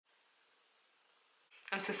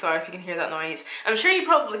I'm so sorry if you can hear that noise. I'm sure you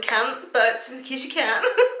probably can't, but just in case you can,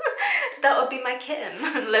 that would be my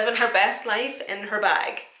kitten living her best life in her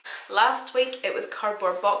bag. Last week it was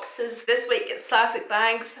cardboard boxes. This week it's plastic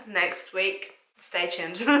bags. Next week, stay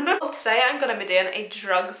tuned. Today I'm going to be doing a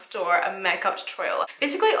drugstore makeup tutorial.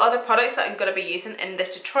 Basically all the products that I'm going to be using in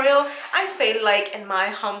this tutorial, I feel like, in my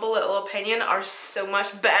humble little opinion, are so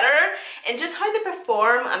much better in just how they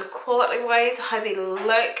perform and quality wise, how they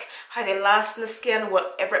look, how they last in the skin,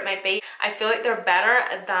 whatever it might be. I feel like they're better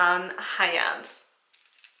than Highend.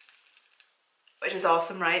 Which is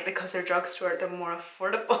awesome, right? Because they're drugstore, they're more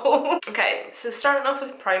affordable. Okay, so starting off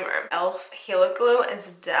with primer. e.l.f. Halo Glow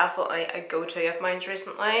is definitely a go-to of mine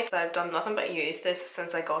recently. I've done nothing but use this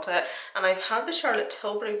since I got it. And I've had the Charlotte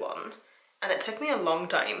Tilbury one. And it took me a long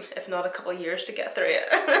time, if not a couple of years, to get through it.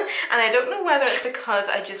 And I don't know whether it's because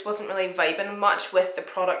I just wasn't really vibing much with the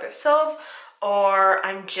product itself, or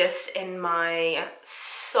I'm just in my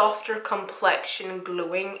softer complexion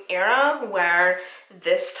glowing era where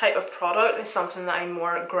this type of product is something that I'm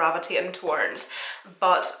more gravitating towards.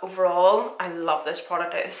 But overall, I love this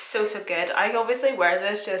product. It is so good. I obviously wear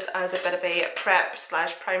this just as a bit of a prep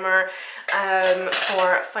slash primer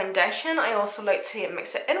for foundation. I also like to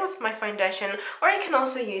mix it in with my foundation, or I can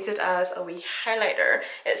also use it as a wee highlighter.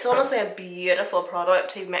 It's honestly a beautiful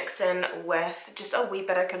product to mix in with just a wee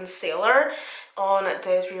bit of concealer on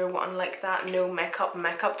days where you're wanting like that no makeup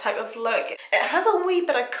type of look. It has a wee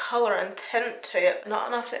bit of colour and tint to it, not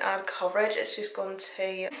enough to add coverage. It's just going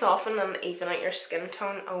to soften and even out your skin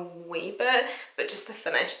tone a wee bit, but just the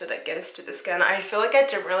finish that it gives to the skin. I feel like I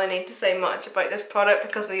didn't really need to say much about this product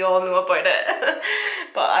because we all know about it.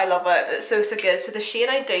 But I love it. It's so good. So the shade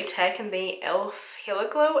I do take in the e.l.f. Halo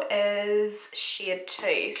Glow is shade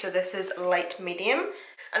 2. So this is light medium.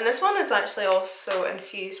 And this one is actually also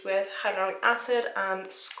infused with hyaluronic acid and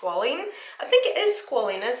squalene. I think it is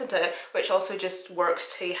squalene, isn't it? Which also just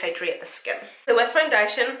works to hydrate the skin. So with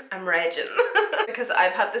foundation, I'm raging. Because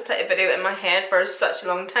I've had this type of video in my head for such a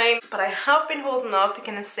long time. But I have been holding off to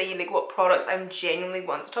kind of see like what products I genuinely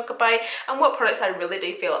want to talk about, and what products I really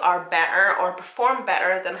do feel are better or perform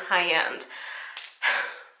better than Highend.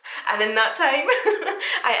 And in that time,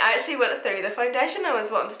 I actually went through the foundation I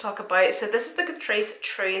was wanting to talk about. So this is the Catrice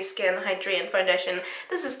True Skin Hydrating Foundation.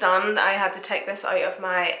 This is done. I had to take this out of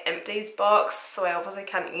my empties box, so I obviously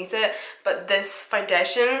can't use it. But this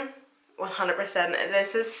foundation, 100%,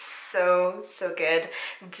 this is so good.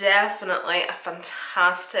 Definitely a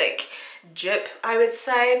fantastic dupe, I would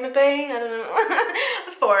say, maybe, I don't know,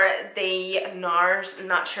 for the NARS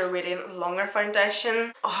Natural Radiant Longer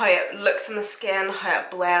Foundation. How it looks in the skin, how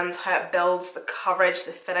it blends, how it builds, the coverage,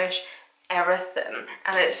 the finish, everything.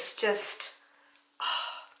 And it's just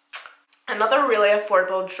another really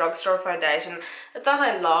affordable drugstore foundation that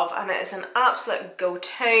I love, and it is an absolute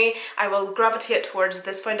go-to. I will gravitate towards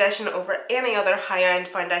this foundation over any other high-end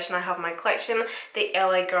foundation I have in my collection, the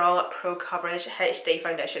LA Girl Pro Coverage HD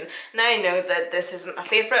Foundation. Now I know that this isn't a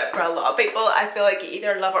favourite for a lot of people. I feel like you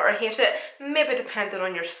either love it or hate it, maybe depending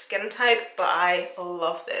on your skin type, but I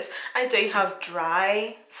love this. I do have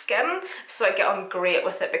dry skin, so I get on great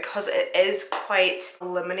with it because it is quite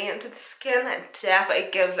illuminating to the skin. It definitely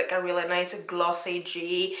gives like a really nice glossy,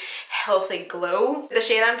 dewy, healthy glow. The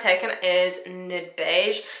shade I'm taking is Nude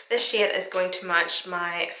Beige. This shade is going to match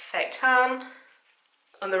my fake tan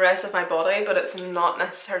on the rest of my body, but it's not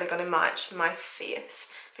necessarily going to match my face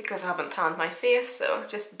because I haven't tanned my face, so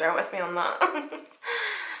just bear with me on that.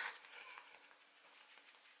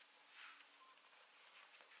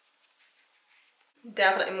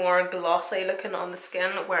 Definitely more glossy looking on the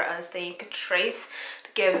skin, whereas the Catrice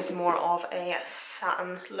gives more of a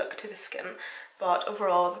satin look to the skin. But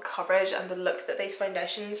overall, the coverage and the look that these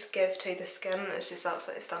foundations give to the skin is just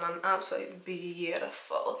absolutely stunning, absolutely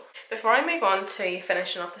beautiful. Before I move on to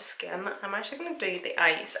finishing off the skin, I'm actually going to do the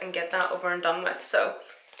eyes and get that over and done with. So,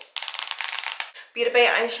 Beauty Bay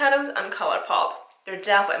eyeshadows and Colourpop. They're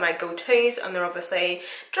definitely my go-tos, and they're obviously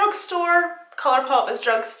drugstore. Colourpop is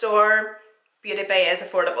drugstore. Beauty Bay is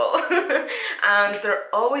affordable. And they're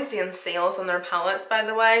always doing sales on their palettes, by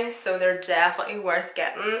the way, so they're definitely worth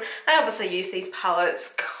getting. I obviously use these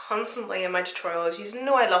palettes constantly in my tutorials. You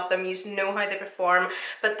know I love them, you know how they perform,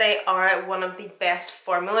 but they are one of the best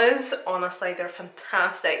formulas. Honestly, they're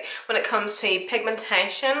fantastic when it comes to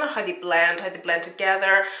pigmentation, how they blend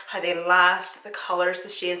together, how they last, the colours, the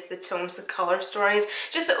shades, the tones, the colour stories,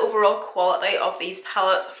 just the overall quality of these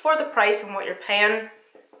palettes for the price and what you're paying.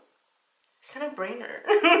 It's a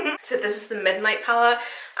no-brainer. So this is the Midnight palette,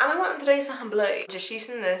 and I wanted to do something blue. Just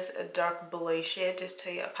using this dark blue shade just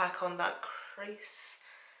to pack on that crease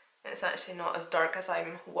It's actually not as dark as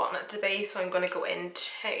I'm wanting it to be, so I'm going to go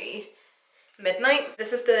into Midnight.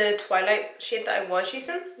 This is the Twilight shade that I was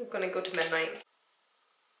using. I'm going to go to Midnight.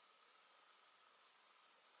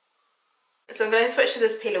 So I'm going to switch to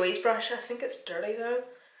this P. Louise brush. I think it's dirty though,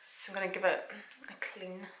 so I'm going to give it a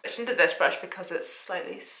clean. Switch into this brush because it's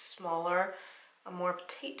slightly smaller and more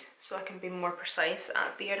petite, so I can be more precise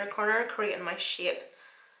at the outer corner, creating my shape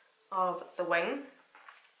of the wing.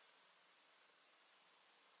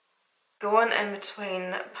 Going in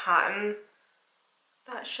between, patting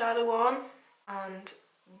that shadow on and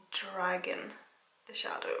dragging the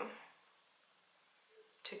shadow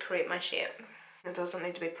to create my shape. It doesn't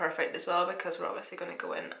need to be perfect as well because we're obviously going to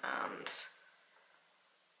go in and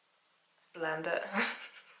blend it.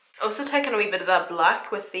 Also taking a wee bit of that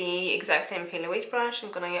black with the exact same P. Louise brush.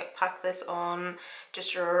 I'm going to pack this on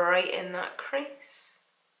just right in that crease,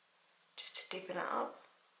 just to deepen it up.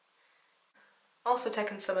 Also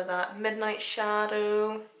taking some of that Midnight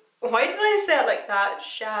shadow. Why did I say it like that?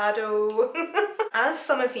 Shadow. As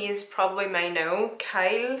some of you probably may know,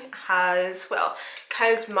 Kyle's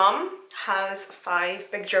mum has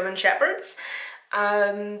 5 big German Shepherds,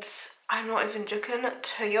 and I'm not even joking,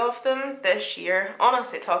 2 of them this year,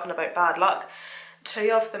 honestly talking about bad luck,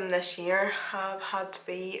 2 of them this year have had to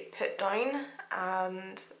be put down,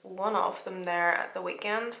 and one of them there at the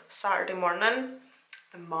weekend, Saturday morning,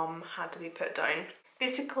 the mum had to be put down.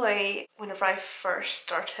 Basically, whenever I first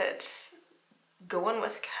started going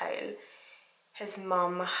with Kyle, his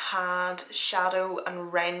mum had Shadow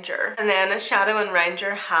and Ranger, and then Shadow and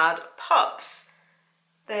Ranger had pups.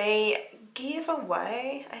 They gave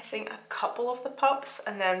away, I think, a couple of the pups,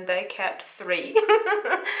 and then they kept 3.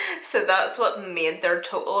 So that's what made their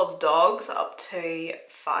total of dogs up to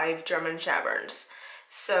 5 German Shepherds.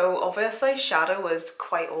 So obviously Shadow was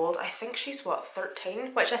quite old. I think she's what,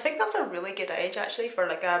 13? Which I think that's a really good age actually for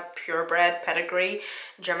like a purebred pedigree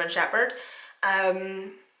German Shepherd.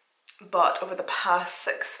 But over the past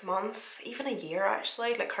 6 months, even a year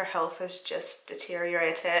actually, like her health has just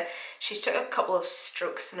deteriorated. She's took a couple of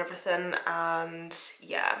strokes and everything, and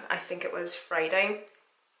yeah, I think it was Friday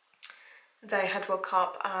they had woke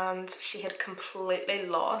up and she had completely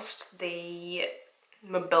lost the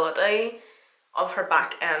mobility of her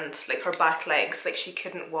back end, like her back legs. Like she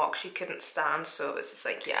couldn't walk, she couldn't stand, so it was just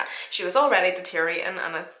like, yeah, she was already deteriorating,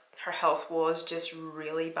 and her health was just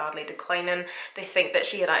really badly declining. They think that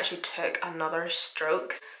she had actually took another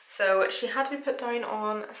stroke, so she had to be put down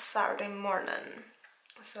on Saturday morning.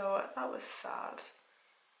 So that was sad.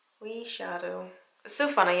 Wee Shadow. It's so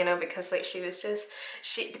funny, you know, because like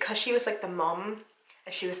because she was like the mum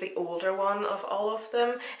and she was the older one of all of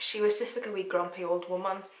them, she was just like a wee grumpy old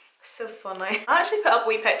woman. So funny. I'll actually put up a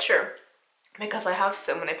wee picture because I have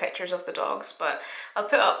so many pictures of the dogs, but I'll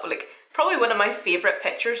put up like probably one of my favourite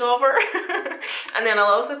pictures of her. And then I'll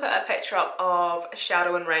also put a picture up of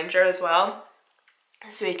Shadow and Ranger as well,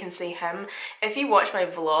 so you can see him. If you watch my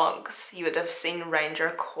vlogs, you would have seen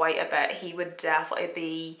Ranger quite a bit. He would definitely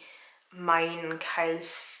be mine and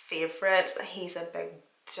Kyle's favourite. He's a big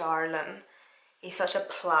darling. He's such a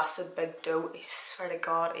placid big doe. I swear to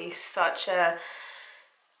God, he's such a...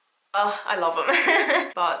 oh, I love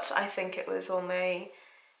him. But I think it was only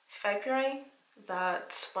February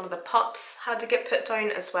that one of the pups had to get put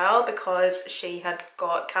down as well because she had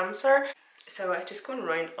got cancer. So I'm just going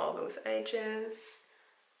around all those edges,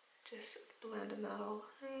 just blending that all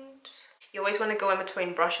out. You always want to go in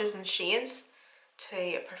between brushes and shades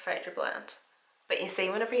to perfect your blend. But you see,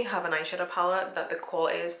 whenever you have an eyeshadow palette that the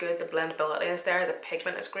quality is good, the blendability is there, the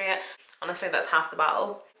pigment is great, honestly that's half the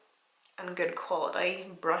battle. And good quality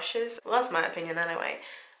brushes. Well, that's my opinion anyway.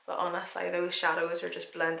 But honestly, those shadows are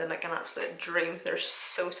just blending like an absolute dream. They're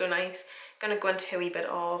so, so nice. Gonna go into a wee bit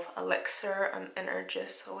of Elixir and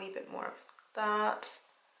introduce a wee bit more of that.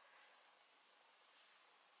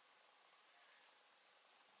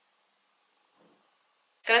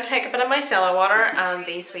 Gonna take a bit of micellar water and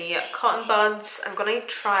these wee cotton buds. I'm gonna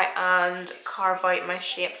try and carve out my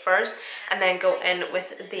shape first and then go in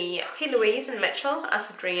with the P. Louise and Mitchell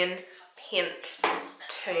Acid paint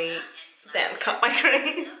to then cut my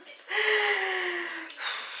crease.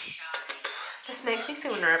 This makes me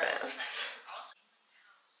so nervous.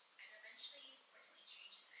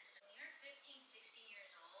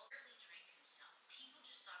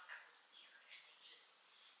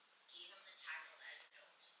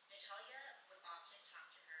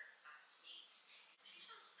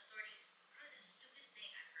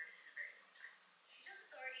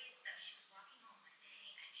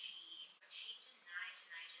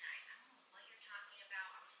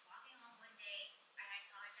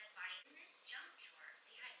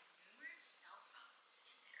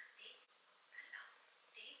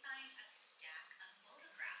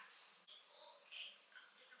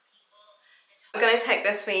 going to take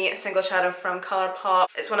this wee single shadow from Colourpop.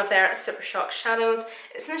 It's one of their Super Shock shadows.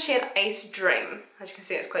 It's in the shade Ice Dream. As you can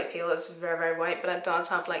see, it's quite pale, it's very, very white, but it does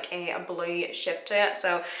have like a blue shift to it.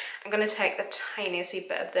 So I'm going to take the tiniest wee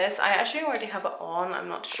bit of this. I actually already have it on, I'm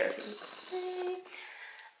not sure if you can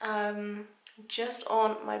see. Just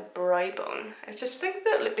on my brow bone. I just think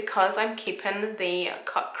that because I'm keeping the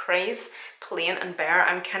cut crease plain and bare,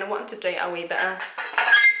 I'm kind of wanting to do a wee bit of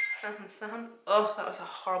oh, that was a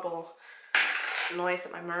horrible noise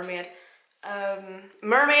that my mermaid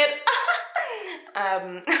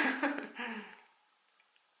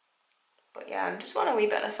but yeah, I just want a wee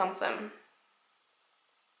bit of something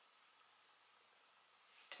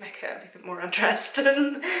to make it a wee bit more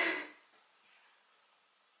interesting.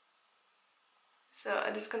 So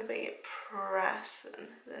I'm just going to be pressing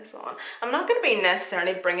this on. I'm not going to be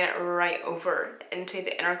necessarily bringing it right over into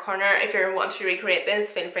the inner corner. If you want to recreate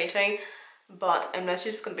this, feel free to. But I'm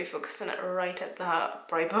literally just going to be focusing it right at that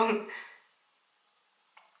brow bone.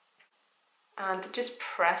 And just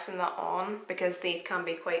pressing that on because these can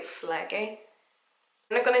be quite flaky.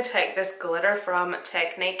 I'm going to take this glitter from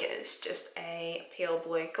Technique. It's just a pale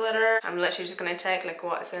blue glitter. I'm literally just going to take like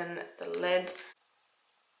what's in the lid.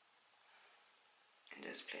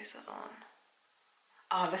 Just place it on.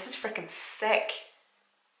 Oh, this is freaking sick.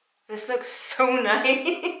 This looks so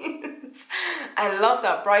nice. I love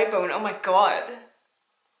that brow bone. Oh my god.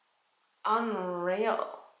 Unreal.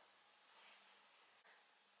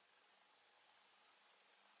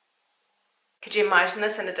 Could you imagine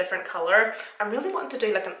this in a different colour? I really want to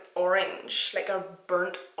do like an orange, like a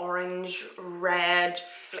burnt orange, red,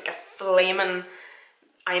 like a flaming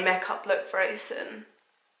eye makeup look very soon.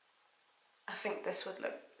 I think this would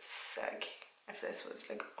look sick if this was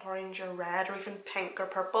like orange or red or even pink or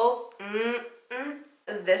purple.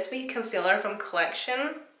 This wee concealer from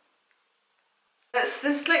Collection. It's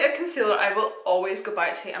just like a concealer I will always go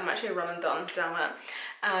back to. I'm actually running done, damn it.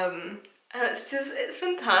 And it's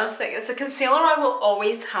fantastic. It's a concealer I will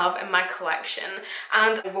always have in my collection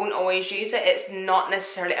and I won't always use it. It's not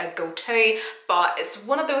necessarily a go-to, but it's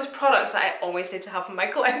one of those products that I always need to have in my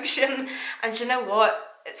collection. And you know what?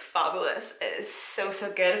 It's fabulous. It is so,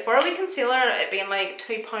 so good. For a wee concealer, it being like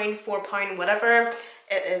 £2, £4, whatever,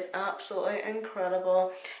 it is absolutely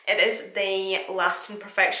incredible. It is the Lasting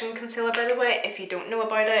Perfection concealer, by the way. If you don't know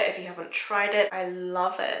about it, if you haven't tried it, I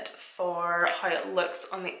love it for how it looks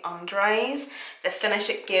on the under eyes. The finish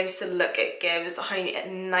it gives, the look it gives, how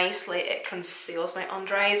nicely it conceals my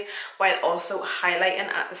under eyes while also highlighting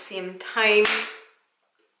at the same time.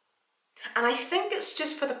 And I think it's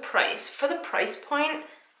just for the price point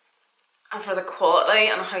and for the quality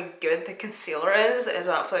and how good the concealer is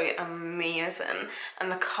absolutely amazing.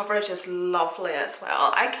 And the coverage is lovely as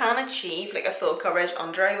well. I can achieve like a full coverage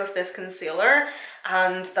under eye with this concealer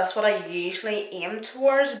and that's what I usually aim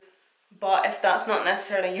towards. But if that's not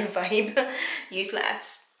necessarily your vibe, use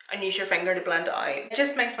less and use your finger to blend it out. It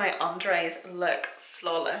just makes my under eyes look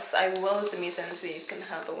flawless. I will zoom these in so you can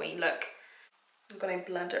have a wee look. I'm going to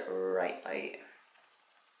blend it right out.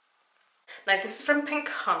 Now this is from Pink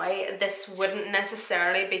High. This wouldn't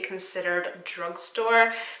necessarily be considered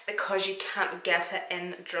drugstore because you can't get it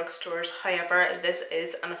in drugstores. However, this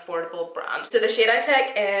is an affordable brand. So the shade I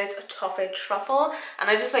take is Toffee Truffle and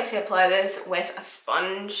I just like to apply this with a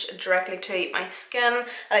sponge directly to my skin.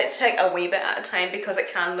 I like to take a wee bit at a time because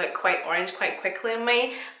it can look quite orange quite quickly on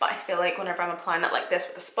me, but I feel like whenever I'm applying it like this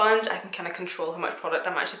with a sponge, I can kind of control how much product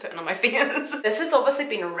I'm actually putting on my face. This has obviously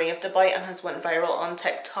been raved about and has went viral on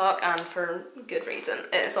TikTok and for good reason.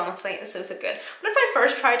 It's honestly so good. Whenever I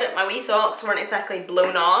first tried it, my wee socks weren't exactly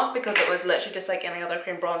blown off because it was literally just like any other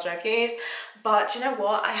cream bronzer I've used, but you know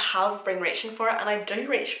what, I have been reaching for it and I do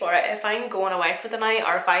reach for it. If I'm going away for the night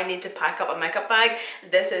or if I need to pack up a makeup bag,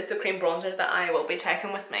 this is the cream bronzer that I will be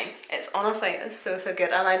taking with me. It's honestly so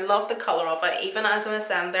good and I love the colour of it. Even as I was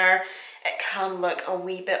saying there, it can look a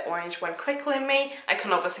wee bit orange when quickly on me. I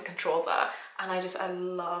can obviously control that. And I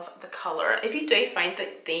love the colour. If you do find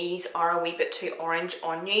that these are a wee bit too orange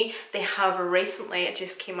on you, they have recently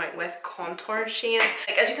just came out with contour shades.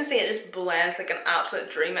 Like as you can see, it just blends like an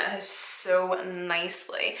absolute dream. It has so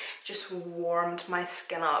nicely just warmed my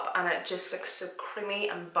skin up and it just looks so creamy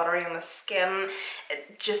and buttery on the skin.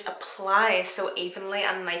 It just applies so evenly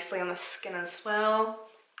and nicely on the skin as well.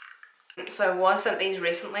 So I was sent these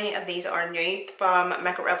recently and these are new from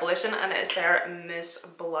Makeup Revolution and it is their Mousse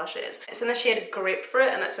Blushes. It's in the shade Grapefruit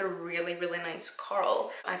and it's a really nice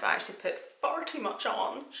coral. I've actually put far too much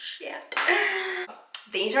on, shit.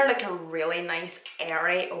 These are like a really nice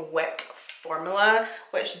airy whipped formula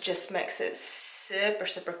which just makes it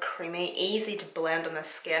super creamy, easy to blend on the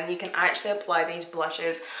skin. You can actually apply these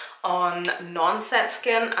blushes on non-set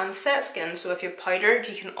skin and set skin, so if you're powdered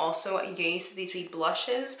you can also use these wee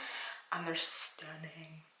blushes, and they're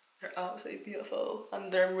stunning. They're absolutely beautiful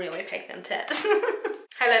and they're really pigmented.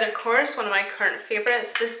 Highlight, of course, one of my current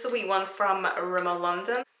favourites. This is a wee one from Rimmel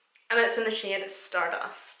London and it's in the shade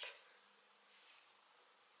Stardust.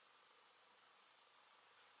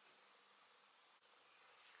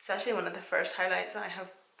 It's actually one of the first highlights I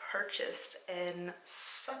have purchased in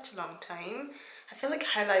such a long time. I feel like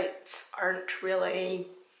highlights aren't really,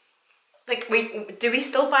 like, do we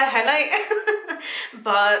still buy highlight?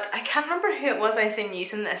 But I can't remember who it was I seen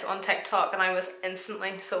using this on TikTok and I was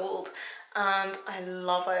instantly sold, and I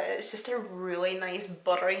love it. It's just a really nice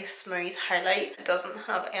buttery smooth highlight. It doesn't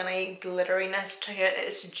have any glitteriness to it.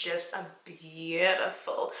 It's just a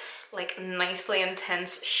beautiful, like, nicely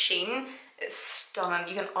intense sheen. It's stunning.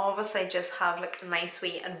 You can obviously just have like a nice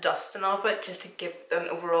wee dusting of it just to give an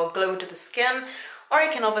overall glow to the skin, or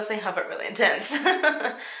you can obviously have it really intense.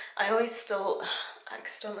 I always still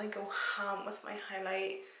accidentally go ham with my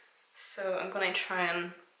highlight, so I'm going to try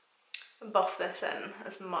and buff this in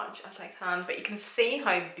as much as I can, but you can see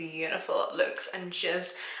how beautiful it looks, and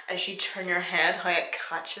just as you turn your head how it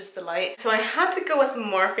catches the light. So I had to go with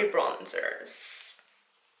Morphe bronzers.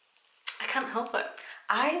 I can't help it.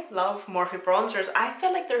 I love Morphe bronzers. I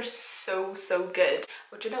feel like they're so good.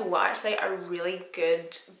 But you know what, actually a really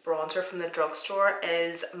good bronzer from the drugstore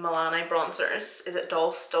is Milani bronzers. Is it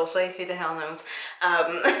Dulce? Who the hell knows?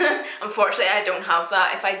 Unfortunately I don't have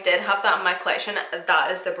that. If I did have that in my collection,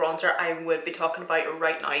 that is the bronzer I would be talking about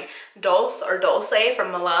right now. Dulce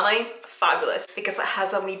from Milani, fabulous, because it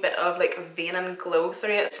has a wee bit of like vein and glow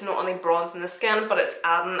through it. It's not only bronzing the skin, but it's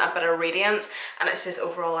adding a bit of radiance, and it's just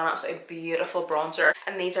overall an absolutely beautiful bronzer.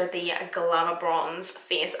 And these are the Glamour Bronze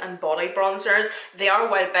face and body bronzers. They are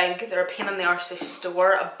quite big, they're a pain in the arse to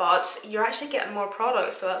store, but you're actually getting more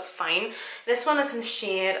products, so that's fine. This one is in the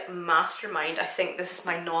shade Mastermind. I think this is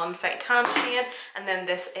my non-fake tan shade, and then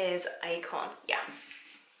this is Icon, yeah.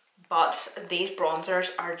 But these bronzers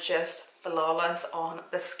are just flawless on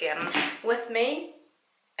the skin. With me,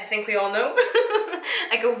 I think we all know,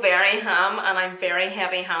 I go very ham and I'm very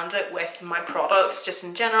heavy-handed with my products just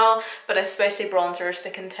in general, but especially bronzers. They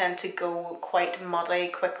can tend to go quite muddy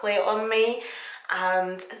quickly on me,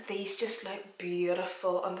 and these just look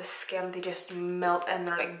beautiful on the skin. They just melt in,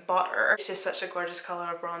 they're like butter. It's just such a gorgeous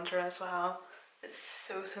colour of bronzer as well. It's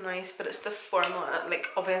so nice, but it's the formula. Like,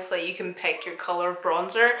 obviously you can pick your colour of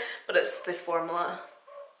bronzer, but it's the formula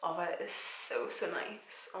of it is so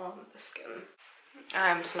nice on the skin.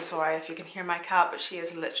 I'm so sorry if you can hear my cat, but she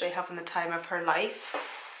is literally having the time of her life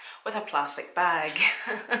with a plastic bag.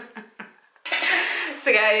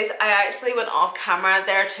 So guys, I actually went off camera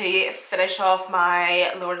there to finish off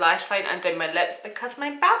my lower lash line and do my lips because my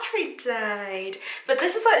battery died. But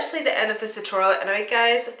this is actually the end of this tutorial anyway,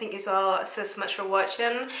 guys. I thank you all so much for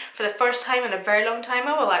watching. For the first time in a very long time,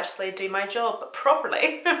 I will actually do my job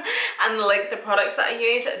properly and link the products that I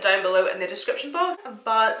use down below in the description box.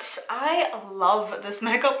 But I love this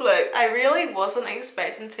makeup look. I really wasn't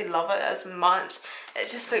expecting to love it as much. It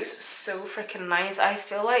just looks so freaking nice. I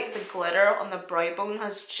feel like the glitter on the brow bone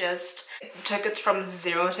has just took it from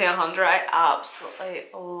 0 to 100. I absolutely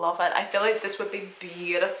love it. I feel like this would be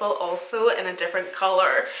beautiful also in a different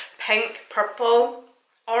colour. Pink, purple,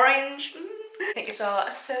 orange. Thank you so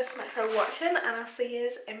much for watching, and I'll see you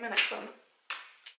in my next one.